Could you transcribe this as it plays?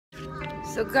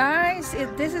So guys,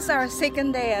 this is our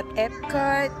second day at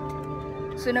EpcOt.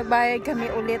 So nagbayad kami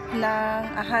ulit ng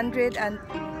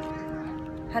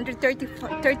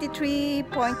 133.13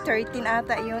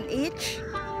 ata yun each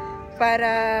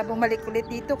para bumalik ulit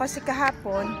dito kasi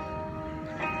kahapon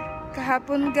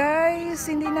guys,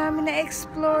 hindi namin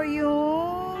na-explore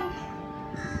yung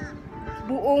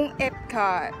buong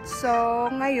EpcOt.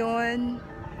 So ngayon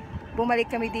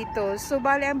bumalik kami dito. So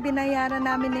bali ang binayaran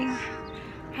namin ng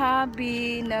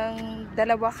hobby ng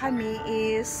dalawa kami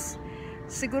is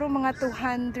siguro mga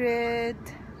 200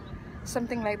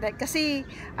 something like that kasi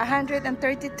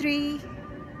 133.13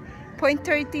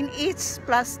 each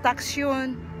plus tax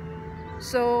yun.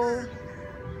 So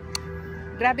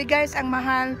grabe guys, ang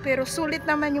mahal pero sulit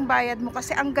naman yung bayad mo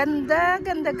kasi ang ganda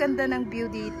ng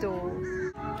view dito.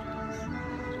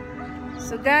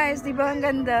 So guys, di ba ang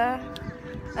ganda?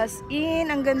 As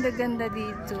in, ang ganda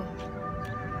dito.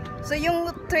 So yung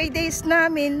 3 days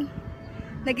namin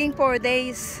naging 4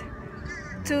 days.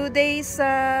 2 days sa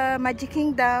Magic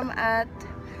Kingdom at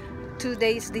 2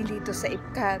 days din dito sa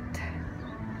EpcOt.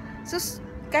 So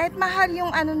kahit mahal yung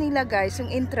ano nila guys,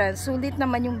 yung entrance, sulit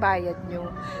naman yung bayad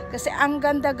nyo. Kasi ang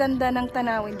ganda-ganda ng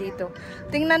tanawin dito.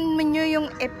 Tingnan niyo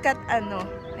yung EpcOt ano.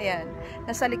 Ayan,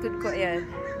 nasa likod ko, ayan.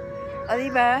 O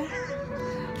diba?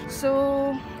 So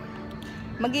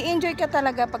magi-enjoy ka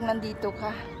talaga pag nandito ka.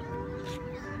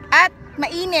 At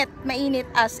mainit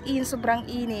as in, sobrang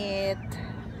init.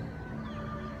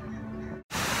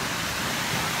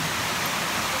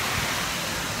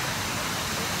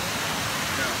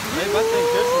 Hey, what thing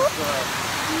Christmas club?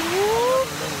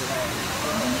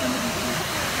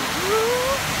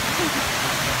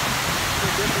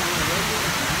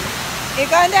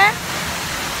 Ikaw na?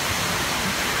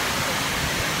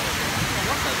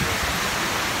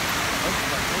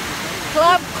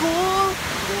 Club cool.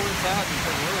 Go inside and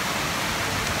take a look.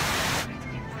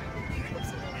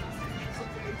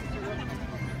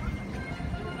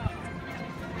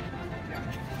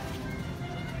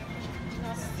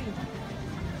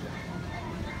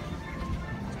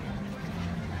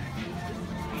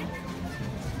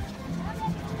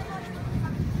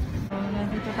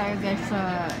 Nandito tayo guys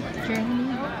sa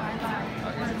Germany.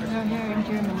 We're here in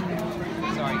Germany.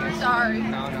 Sorry, guys. Sorry.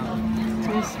 No.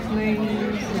 This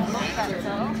place is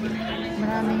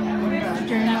maraming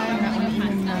German na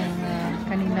umiinom ng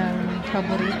kanilang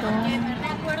paborito.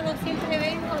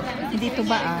 Hindi ito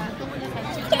ba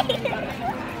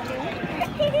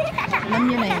Alam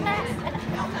nyo na yun.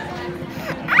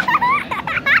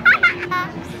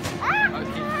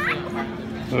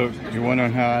 So, you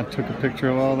wondering how I took a picture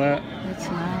of all that? That's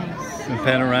nice. The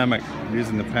panoramic,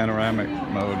 using the panoramic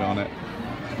mode on it.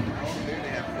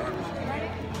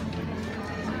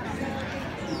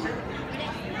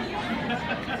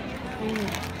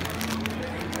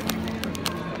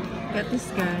 Got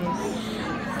this guys,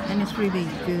 and it's really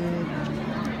good.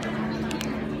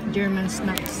 German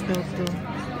snacks daw to.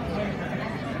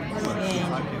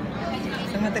 Ayan.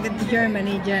 Sa mga taga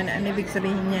Germany dyan, ano ibig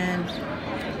sabihin yan?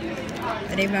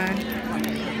 Diba?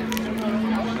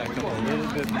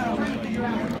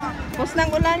 Pos ng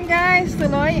ulan guys,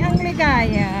 tuloy ang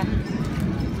ligaya.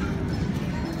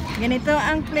 Ganito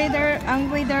ang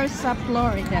weather sa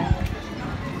Florida.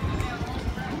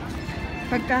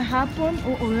 Pagkahapon,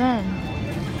 uulan.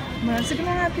 Siguro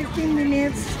mga 15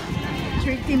 minutes,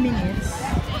 30 minutes.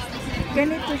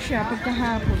 Ganito siya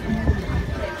pagkahapon.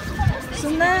 So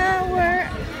now we're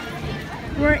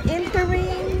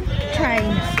entering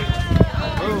China.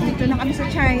 Dito na kami sa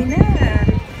China.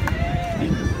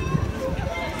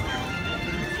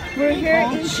 We're here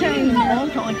in China.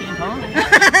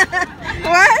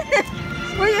 What?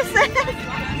 What you said?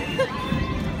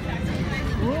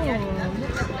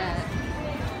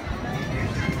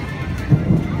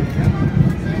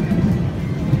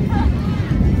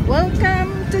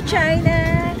 Welcome to China.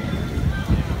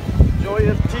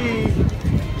 Joy of tea.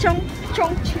 Chong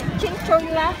ching choy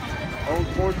la. Old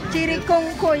Portuguese. Chiri kong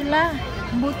koy la.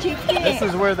 Buchiki. This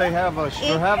is where they're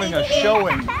having a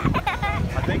showing.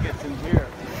 I think it's in here.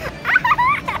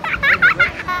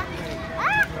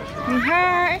 We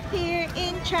are here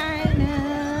in China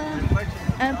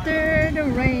after the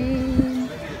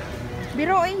rain.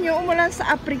 Biruin nyo, umulan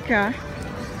sa Africa.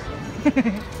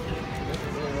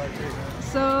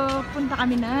 So, punta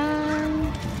kami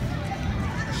ng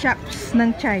shops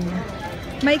ng China.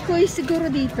 May kuy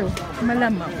siguro dito.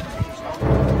 Malamang.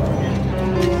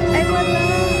 Ay, wala.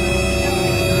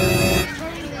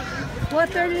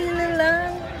 Water lily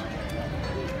lang.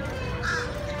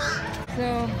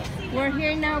 So, we're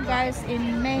here now guys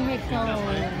in Mexico.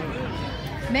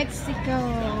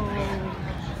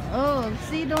 Oh,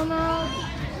 see Donald?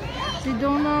 Si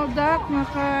Donald Duck,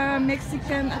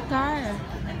 naka-Mexican attire.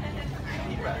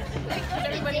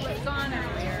 Everybody was gone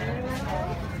earlier.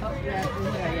 Oh, yeah.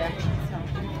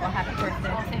 Well, happy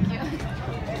birthday. Well, thank you.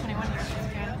 21 years.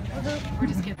 Yeah. We're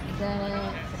just kidding.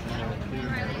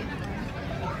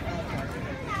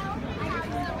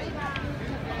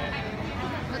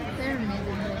 But they're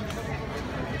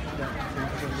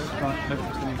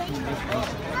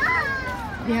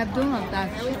we have Donald Duck.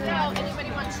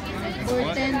 Anybody want cheeses? Or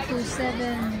 10 to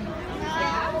 7.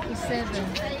 To 7.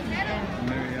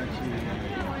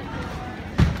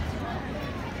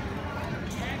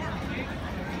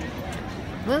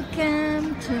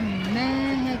 Welcome to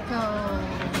Mexico.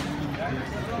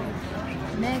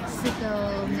 Mexico.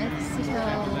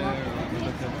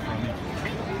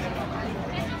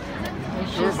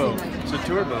 Tour boat. It's a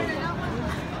tour boat.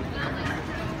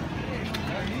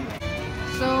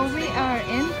 So we are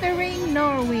entering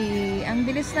Norway. Ang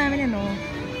bilis namin ano.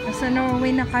 Nasa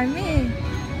Norway na kami.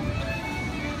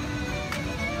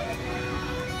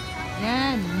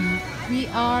 Yan. We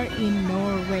are in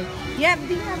Norway. Yeah,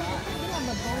 they have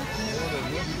a boat.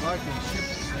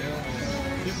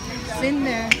 It's in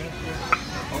there.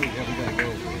 Oh yeah, we gotta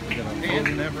go. We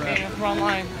gotta never after. Wrong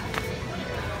line.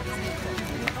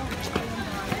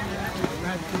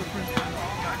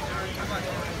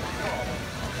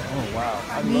 Oh wow.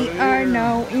 We are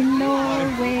now in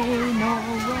Norway.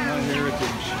 My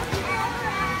heritage.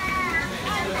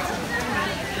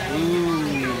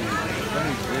 Ooh.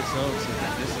 What is this? Oh,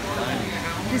 this is dining.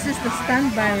 This is the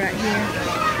standby right here.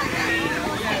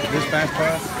 This fast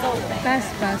pass?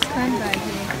 Fast pass, standby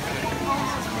here.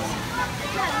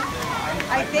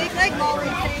 I take like more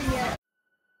thing here.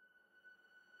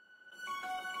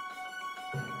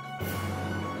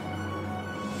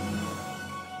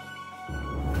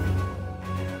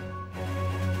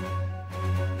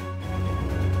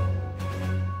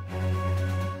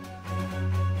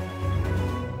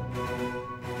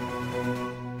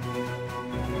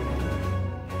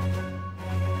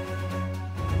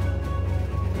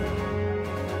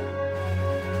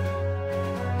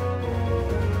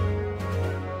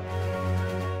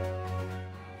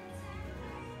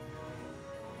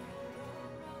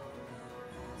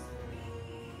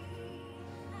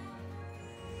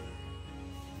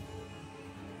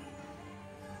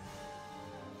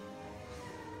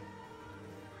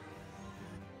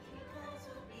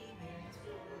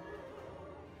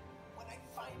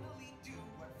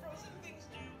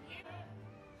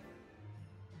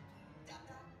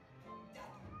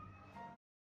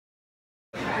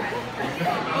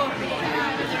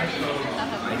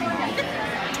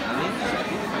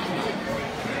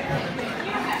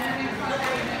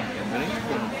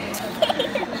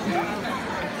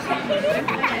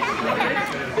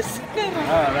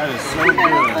 Ah, that is so good.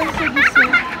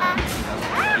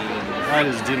 That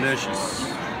is delicious.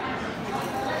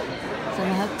 Sa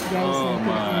lahat guys, Oh ang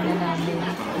my. na namin.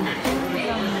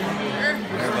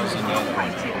 There goes another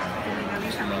one.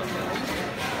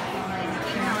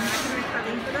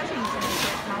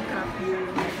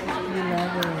 We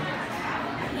love it.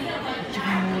 At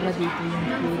saka mura dito yung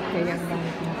food, kaya ang dami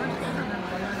pinapunta.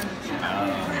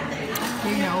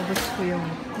 Yung naubos ko yung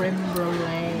creme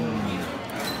brulee.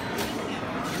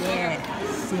 Yes,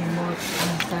 simot,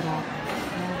 ang sarap.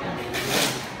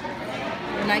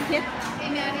 You like it?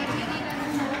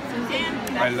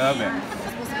 I love it.